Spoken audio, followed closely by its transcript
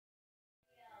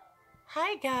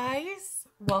Hi guys,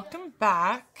 welcome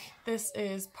back. This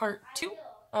is part 2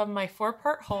 of my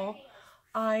 4-part haul.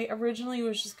 I originally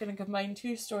was just going to combine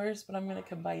 2 stores, but I'm going to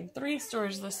combine 3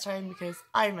 stores this time because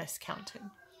I miscounted.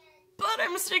 But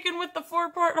I'm sticking with the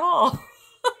 4-part haul.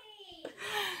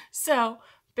 So,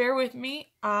 bear with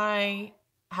me. I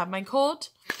have my cold,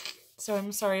 so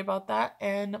I'm sorry about that,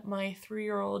 and my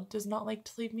 3-year-old does not like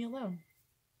to leave me alone.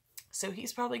 So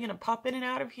he's probably going to pop in and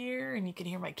out of here, and you can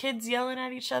hear my kids yelling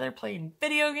at each other, playing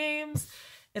video games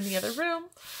in the other room.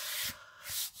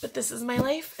 But this is my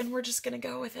life, and we're just going to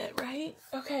go with it, right?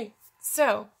 Okay,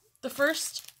 so the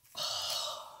first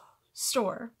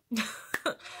store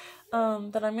that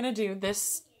I'm going to do,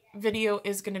 this video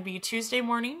is going to be Tuesday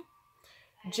morning,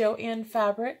 Joann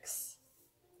Fabrics,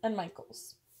 and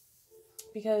Michaels.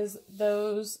 Because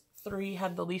those 3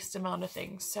 had the least amount of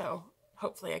things, so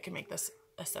hopefully I can make this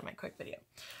a semi-quick video.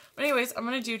 But anyways, I'm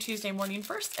going to do Tuesday morning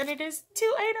first, and it is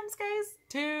 2 items, guys.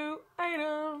 2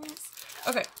 items.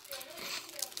 Okay.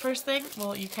 First thing,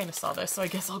 well, you kind of saw this, so I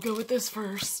guess I'll go with this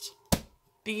first.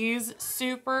 These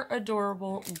super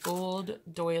adorable gold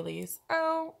doilies.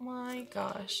 Oh my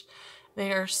gosh.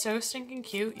 They are so stinking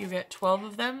cute. You get 12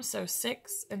 of them, so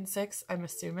 6 and 6, I'm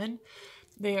assuming.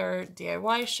 They are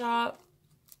DIY shop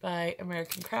by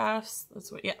American Crafts.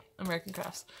 That's what, yeah, American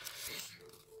Crafts.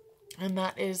 And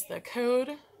that is the code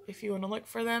if you want to look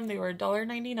for them. They were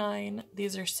 $1.99.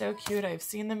 These are so cute. I've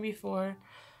seen them before.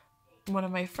 One of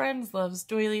my friends loves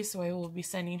doilies, so I will be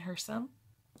sending her some.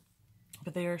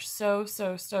 But they are so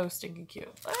stinking cute.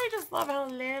 I just love how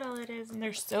little it is, and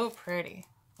they're so pretty.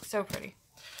 So pretty.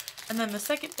 And then the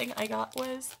second thing I got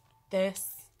was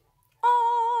this.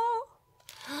 Oh!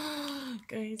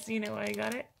 Guys, do you know why I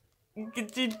got it?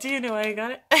 Do you know why I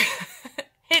got it?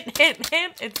 Hint, hint,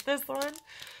 hint. It's this one.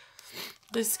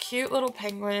 This cute little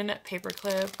penguin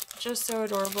paperclip, just so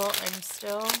adorable. I'm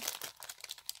still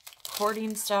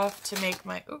hoarding stuff to make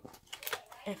my, ooh,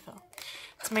 it fell,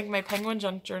 to make my penguin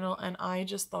junk journal, and I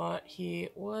just thought he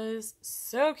was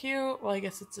so cute. Well, I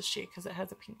guess it's a she because it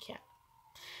has a pink cat,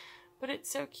 but it's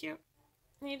so cute.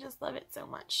 I just love it so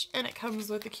much. And it comes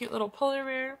with a cute little polar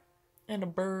bear and a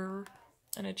bird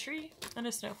and a tree and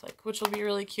a snowflake, which will be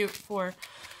really cute for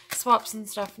swaps and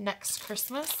stuff next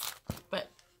Christmas. But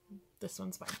this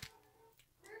one's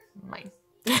mine.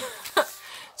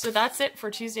 So that's it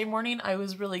for Tuesday morning. I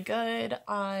was really good.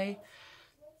 I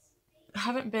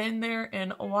haven't been there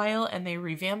in a while, and they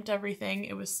revamped everything.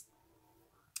 It was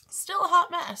still a hot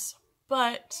mess,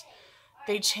 but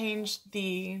they changed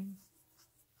the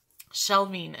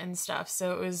shelving and stuff,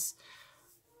 so it was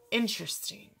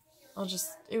interesting.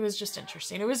 It was just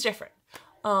interesting. It was different.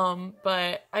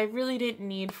 But I really didn't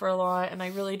need for a lot, and I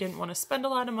really didn't want to spend a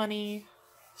lot of money.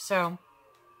 So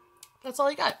that's all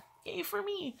I got. Yay for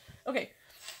me. Okay.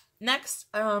 Next,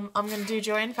 I'm going to do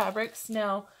Joann Fabrics.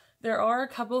 Now, there are a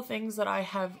couple things that I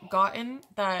have gotten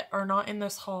that are not in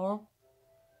this haul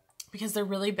because they're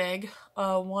really big.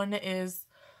 One is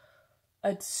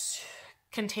a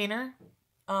container.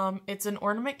 It's an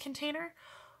ornament container,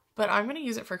 but I'm going to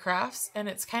use it for crafts, and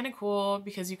it's kind of cool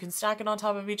because you can stack it on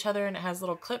top of each other, and it has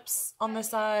little clips on the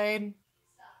side.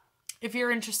 If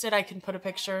you're interested, I can put a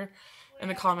picture in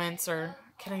the comments, or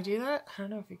can I do that? I don't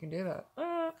know if you can do that.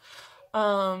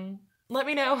 Let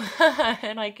me know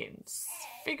and I can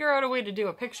figure out a way to do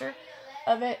a picture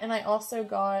of it. And I also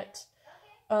got,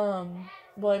 well,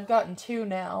 I've gotten 2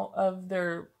 now of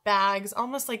their bags,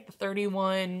 almost like the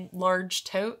 31 large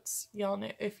totes. Y'all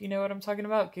know, if you know what I'm talking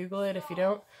about, Google it if you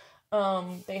don't.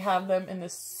 They have them in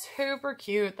this super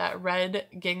cute, that red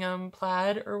gingham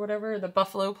plaid or whatever, the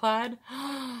buffalo plaid.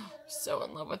 So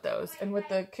in love with those. And with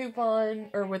the coupon,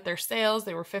 or with their sales,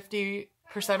 they were 50%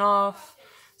 off.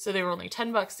 So they were only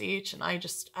 $10 each, and I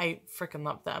freaking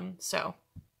love them. So,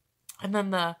 and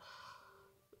then the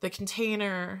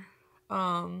container,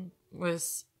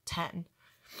 was 10.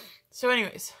 So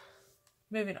anyways,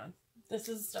 moving on. This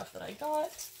is stuff that I got.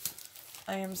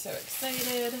 I am so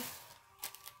excited.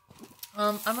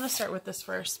 I'm going to start with this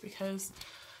first because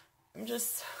I'm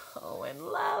just so in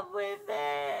love with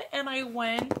it. And I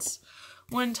went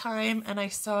one time and I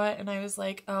saw it and I was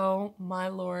like, oh my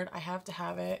lord, I have to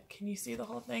have it. Can you see the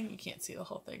whole thing? You can't see the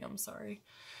whole thing, I'm sorry.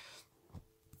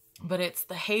 But it's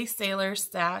the Hey Sailor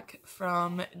stack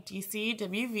from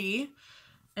DCWV.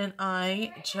 And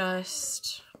I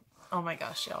just, oh my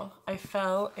gosh, y'all. I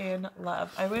fell in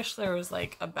love. I wish there was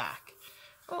like a back.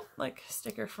 Oh, like a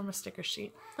sticker from a sticker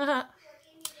sheet.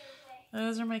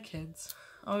 Those are my kids.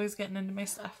 Always getting into my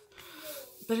stuff.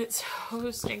 But it's so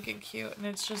stinking cute, and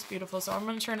it's just beautiful. So I'm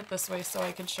going to turn it this way so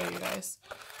I can show you guys.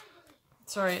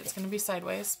 Sorry, it's going to be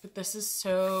sideways, but this is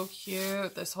so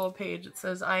cute. This whole page, it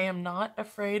says, I am not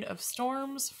afraid of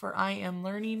storms, for I am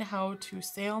learning how to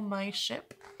sail my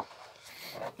ship.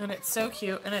 And it's so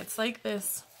cute. And it's like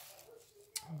this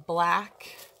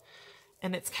black,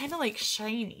 and it's kind of like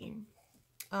shiny,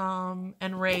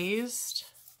 and raised,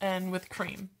 and with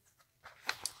cream.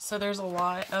 So there's a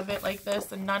lot of it like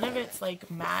this, and none of it's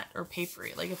like matte or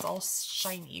papery. Like, it's all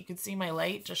shiny. You can see my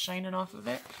light just shining off of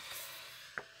it.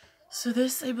 So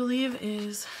this, I believe,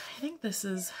 is, I think this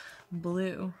is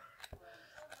blue.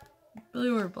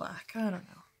 Blue or black, I don't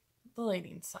know. The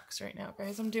lighting sucks right now,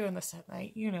 guys. I'm doing this at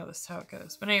night. You know this is how it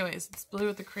goes. But anyways, it's blue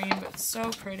with the cream, but it's so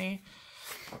pretty.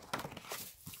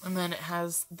 And then it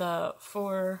has the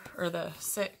 4, or the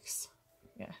 6.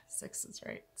 Yeah, 6 is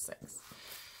right, 6.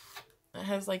 It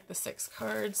has like the 6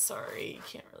 cards. Sorry, you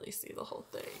can't really see the whole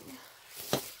thing.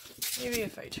 Maybe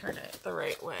if I turn it the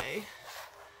right way,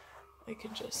 I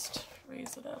can just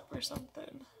raise it up or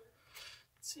something.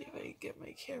 Let's see if I can get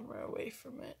my camera away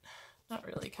from it. Not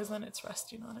really, because then it's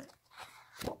resting on it.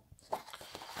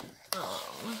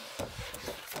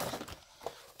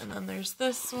 And then there's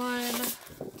this one.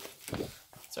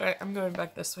 Sorry, I'm going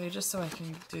back this way just so I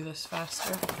can do this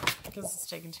faster, because it's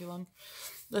taking too long.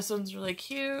 This one's really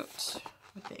cute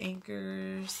with the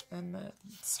anchors and the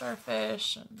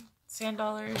starfish and sand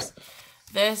dollars.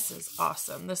 This is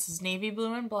awesome. This is navy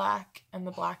blue and black, and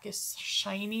the black is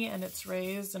shiny and it's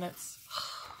raised, and it's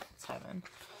heaven.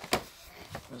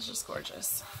 It's just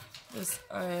gorgeous. This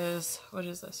is, what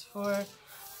is this for?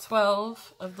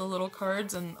 12 of the little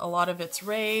cards, and a lot of it's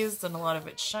raised and a lot of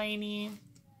it's shiny.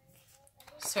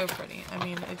 So pretty. I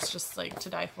mean, it's just like to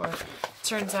die for.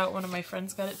 Turns out one of my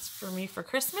friends got it for me for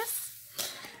Christmas,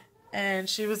 and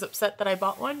she was upset that I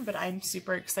bought one, but I'm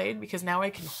super excited because now I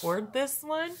can hoard this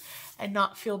one and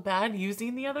not feel bad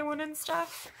using the other one and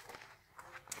stuff.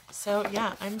 So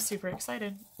yeah, I'm super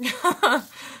excited.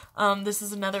 This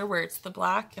is another where it's the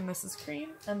black and this is cream,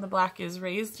 and the black is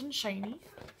raised and shiny.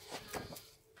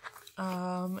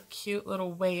 Cute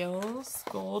little whales,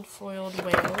 gold foiled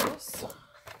whales.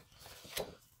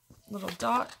 Little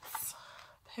dots,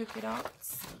 polka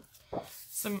dots.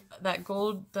 Some, that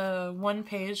gold, the one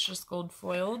page just gold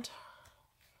foiled.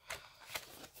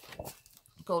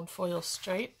 Gold foil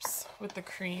stripes with the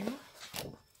cream.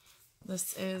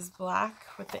 This is black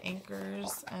with the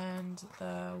anchors and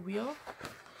the wheel.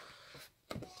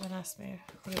 Don't ask me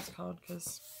what it's called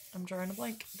because I'm drawing a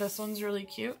blank. This one's really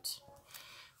cute.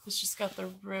 It's just got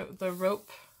the rope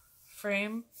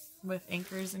frame with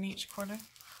anchors in each corner.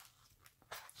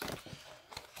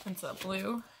 It's that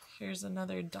blue. Here's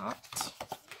another dot,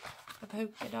 a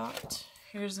polka dot.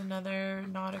 Here's another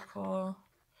nautical,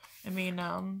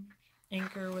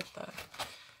 anchor with the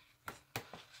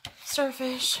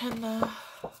starfish and the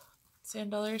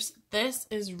sand dollars. This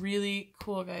is really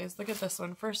cool, guys. Look at this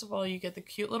one. First of all, you get the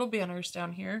cute little banners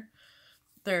down here.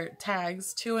 They're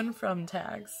tags, to and from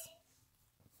tags,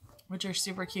 which are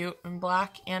super cute in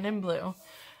black and in blue.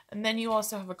 And then you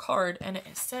also have a card, and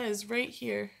it says right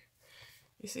here,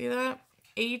 you see that?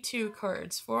 A2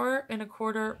 cards, 4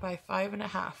 1/4 by 5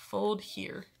 1/2, fold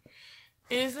here.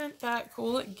 Isn't that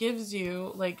cool? It gives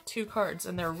you like 2 cards,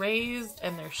 and they're raised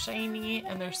and they're shiny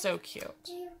and they're so cute.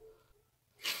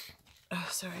 Oh,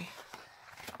 sorry.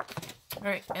 All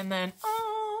right, and then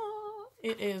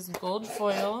it is gold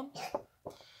foil.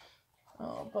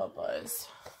 Oh, Bubba's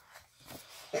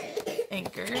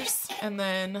anchors, and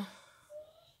then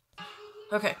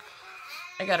okay,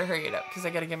 I gotta hurry it up because I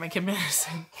gotta get my kid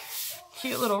medicine.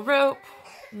 Cute little rope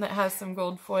that has some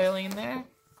gold foiling there.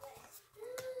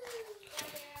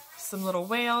 Some little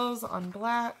whales on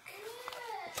black.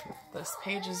 This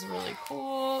page is really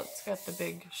cool. It's got the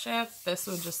big ship. This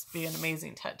would just be an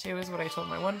amazing tattoo is what I told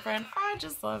my one friend. I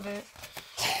just love it.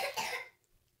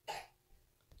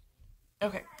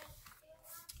 Okay.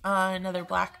 Another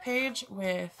black page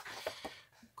with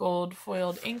gold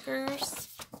foiled anchors.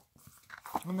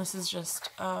 And this is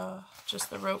just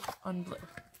the rope on blue.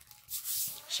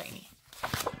 Shiny.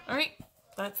 Alright,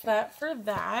 that's that for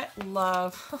that.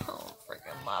 Love,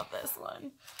 freaking love this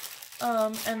one.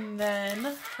 And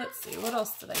then, let's see, what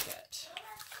else did I get?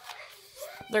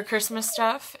 Their Christmas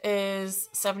stuff is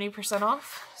 70%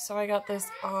 off. So I got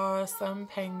this awesome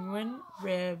penguin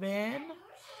ribbon.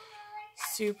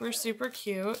 Super, super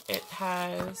cute. It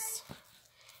has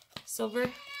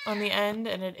silver on the end,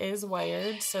 and it is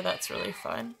wired, so that's really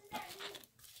fun.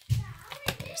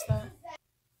 There's that.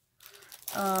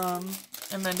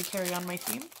 And then to carry on my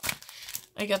theme,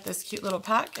 I got this cute little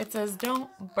pack. It says, don't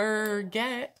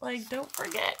forget. Like, don't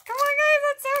forget. Come on, guys,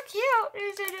 that's so cute.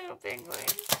 There's a little penguin.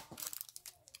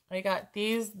 I got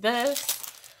this,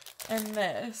 and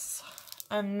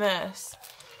this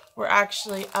were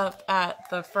actually up at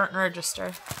the front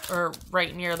register, or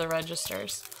right near the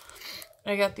registers.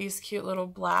 I got these cute little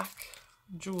black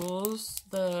jewels,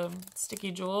 the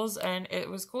sticky jewels, and it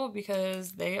was cool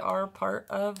because they are part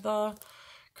of the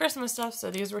Christmas stuff. So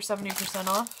these were 70%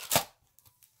 off.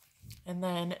 And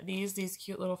then these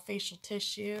cute little facial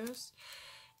tissues.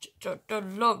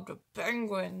 Love the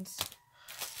penguins.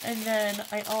 And then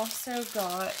I also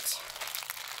got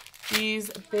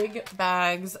these big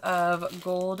bags of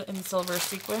gold and silver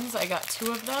sequins. I got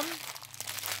 2 of them.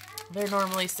 They're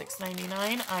normally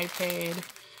 $6.99. I paid,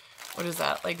 what is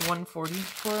that, like $1.40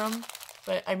 for them?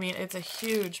 But I mean, it's a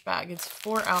huge bag. It's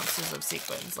 4 ounces of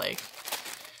sequins. Like,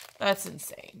 that's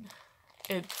insane.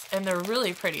 And they're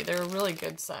really pretty. They're a really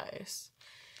good size.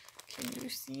 Can you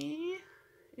see?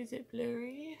 Is it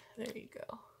blurry? There you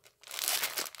go.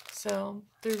 So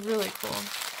they're really cool.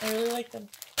 I really like them.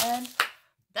 And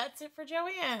that's it for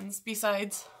Joann's,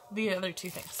 besides the other 2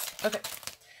 things. Okay,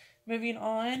 moving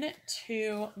on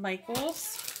to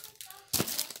Michael's.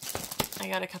 I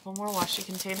got a couple more washi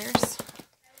containers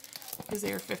because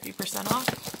they were 50% off.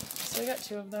 So I got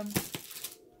 2 of them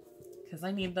because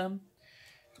I need them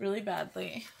really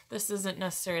badly. This isn't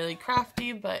necessarily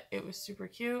crafty, but it was super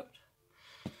cute.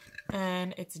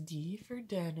 And it's D for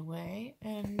Dunaway,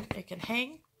 and it can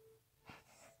hang.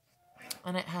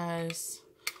 And it has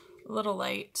a little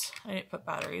light. I didn't put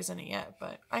batteries in it yet,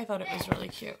 but I thought it was really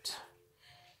cute.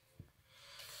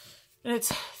 And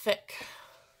it's thick.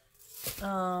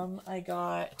 I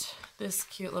got this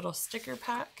cute little sticker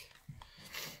pack.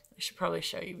 I should probably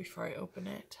show you before I open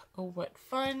it. Oh, what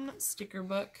fun sticker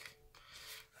book.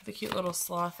 With a cute little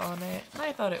sloth on it.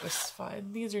 I thought it was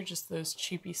fun. These are just those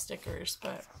cheapy stickers,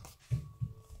 but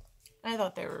I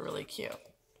thought they were really cute.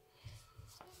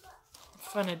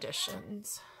 Fun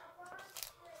additions.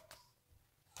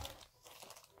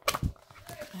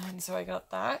 And so I got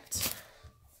that.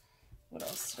 What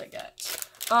else did I get?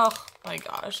 Oh my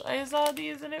gosh, I saw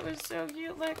these and it was so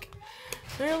cute. Look,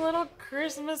 they're little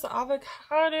Christmas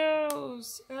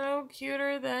avocados. How cute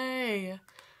are they?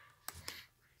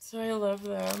 So I love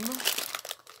them.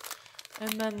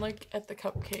 And then look at the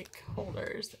cupcake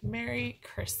holders. Merry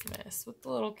Christmas with the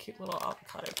little cute little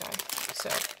avocado guy. So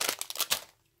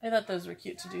I thought those were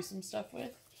cute to do some stuff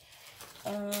with.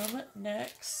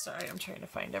 Next, sorry, I'm trying to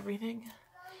find everything.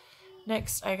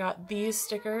 Next, I got these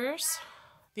stickers.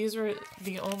 These were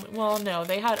the only, well, no,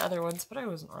 they had other ones, but I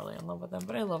wasn't really in love with them.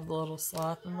 But I love the little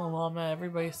sloth and the llama.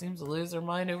 Everybody seems to lose their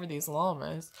mind over these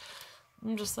llamas.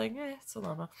 I'm just like, it's a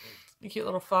llama. The cute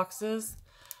little foxes.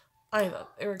 I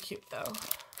thought they were cute though.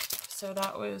 So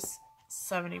that was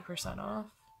 70% off.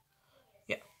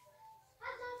 Yeah.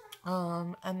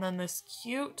 And then this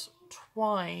cute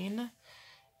twine.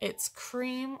 It's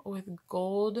cream with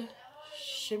gold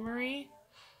shimmery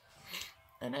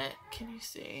in it. Can you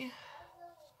see?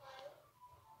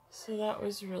 So that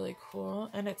was really cool.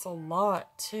 And it's a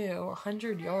lot too.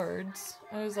 100 yards.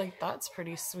 I was like, that's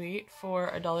pretty sweet for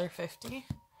 $1.50.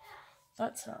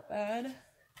 That's not bad.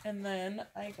 And then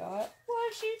I got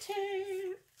washi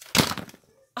tape.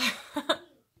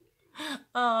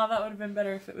 Oh, that would have been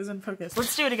better if it was in focus.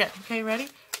 Let's do it again. Okay, ready?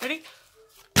 Ready?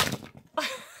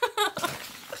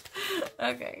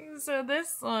 Okay, so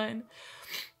this one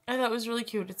I thought was really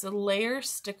cute. It's a layer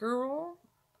sticker roll.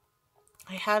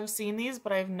 I have seen these,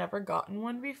 but I've never gotten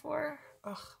one before.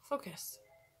 Ugh, focus.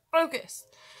 Focus.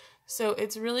 So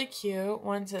it's really cute.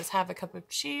 One says, have a cup of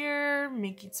cheer,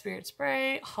 making spirits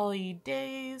bright,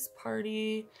 holidays,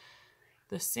 party,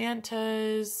 the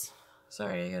Santas.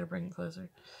 Sorry, I gotta bring it closer.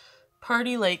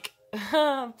 Party like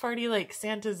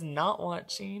Santa's not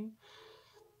watching.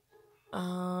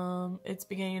 It's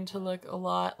beginning to look a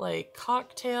lot like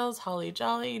cocktails, holly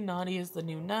jolly, naughty is the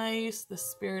new nice, the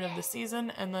spirit of the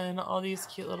season, and then all these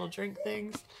cute little drink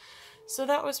things. So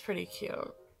that was pretty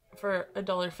cute for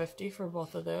 $1.50 for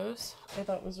both of those. I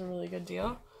thought was a really good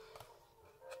deal.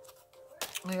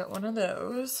 I got one of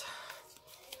those.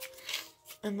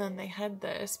 And then they had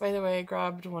this. By the way, I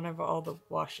grabbed one of all the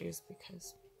washies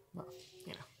because, well,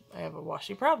 you know, I have a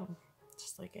washi problem.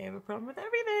 Just like I have a problem with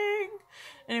everything.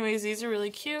 Anyways, these are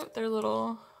really cute. They're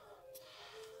little,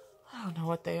 I don't know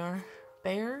what they are.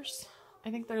 Bears? I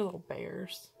think they're little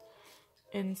bears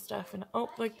and stuff. And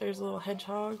oh, like there's a little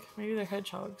hedgehog. Maybe they're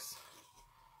hedgehogs.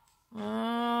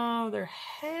 Oh, they're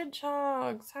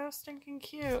hedgehogs. How stinking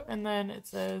cute. And then it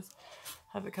says,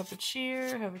 have a cup of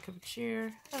cheer, have a cup of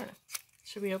cheer. I don't know.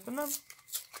 Should we open them?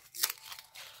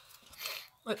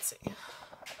 Let's see.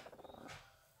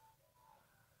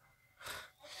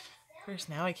 Of course,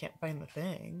 now I can't find the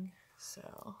thing,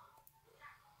 so.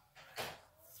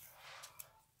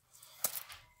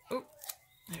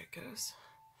 it goes.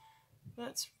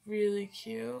 That's really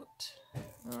cute.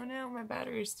 Oh no, my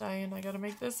battery's dying. I gotta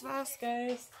make this fast,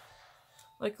 guys.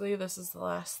 Luckily, this is the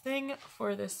last thing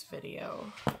for this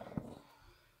video.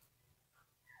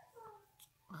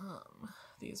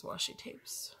 These washi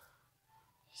tapes.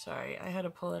 Sorry, I had to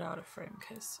pull it out of frame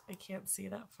because I can't see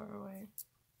that far away.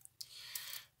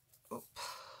 Oop.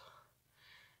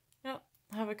 Yep,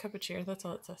 have a cup of cheer. That's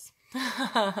all it says.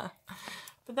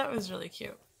 But that was really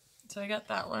cute. So I got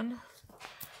that one.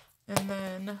 And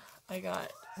then I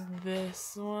got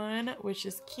this one, which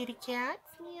is kitty cats.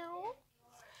 Meow.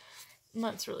 And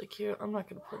that's really cute. I'm not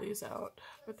going to pull these out,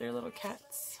 but they're little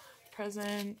cats.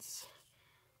 Presents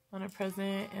on a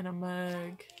present and a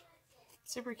mug.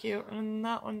 Super cute. And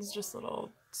that one's just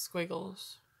little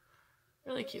squiggles.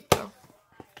 Really cute though.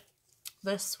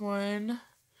 This one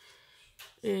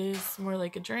is more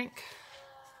like a drink.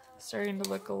 Starting to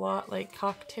look a lot like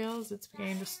cocktails. It's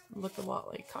beginning to look a lot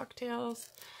like cocktails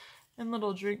and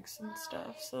little drinks and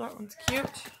stuff. So that one's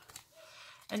cute.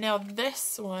 And now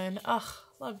this one, ugh,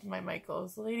 loved my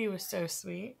Michaels. The lady was so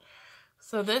sweet.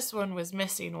 So this one was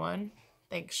missing one.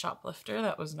 Thanks, shoplifter.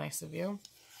 That was nice of you.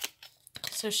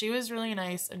 So she was really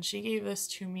nice, and she gave this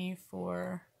to me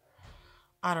for,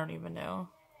 I don't even know.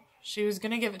 She was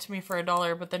going to give it to me for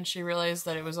 $1, but then she realized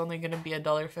that it was only going to be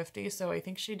 $1.50. So I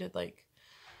think she did like,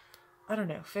 I don't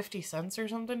know, 50 cents or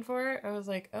something for it. I was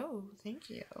like, oh, thank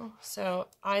you. So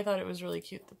I thought it was really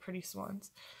cute, the pretty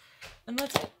swans. And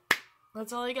that's it.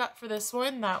 That's all I got for this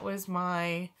one. That was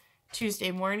my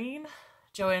Tuesday morning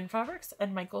Joann Fabrics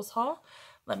and Michaels haul.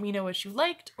 Let me know what you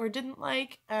liked or didn't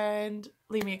like, and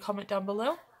leave me a comment down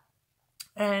below.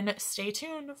 And stay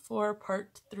tuned for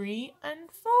part 3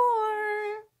 and 4.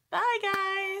 Bye,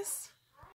 guys!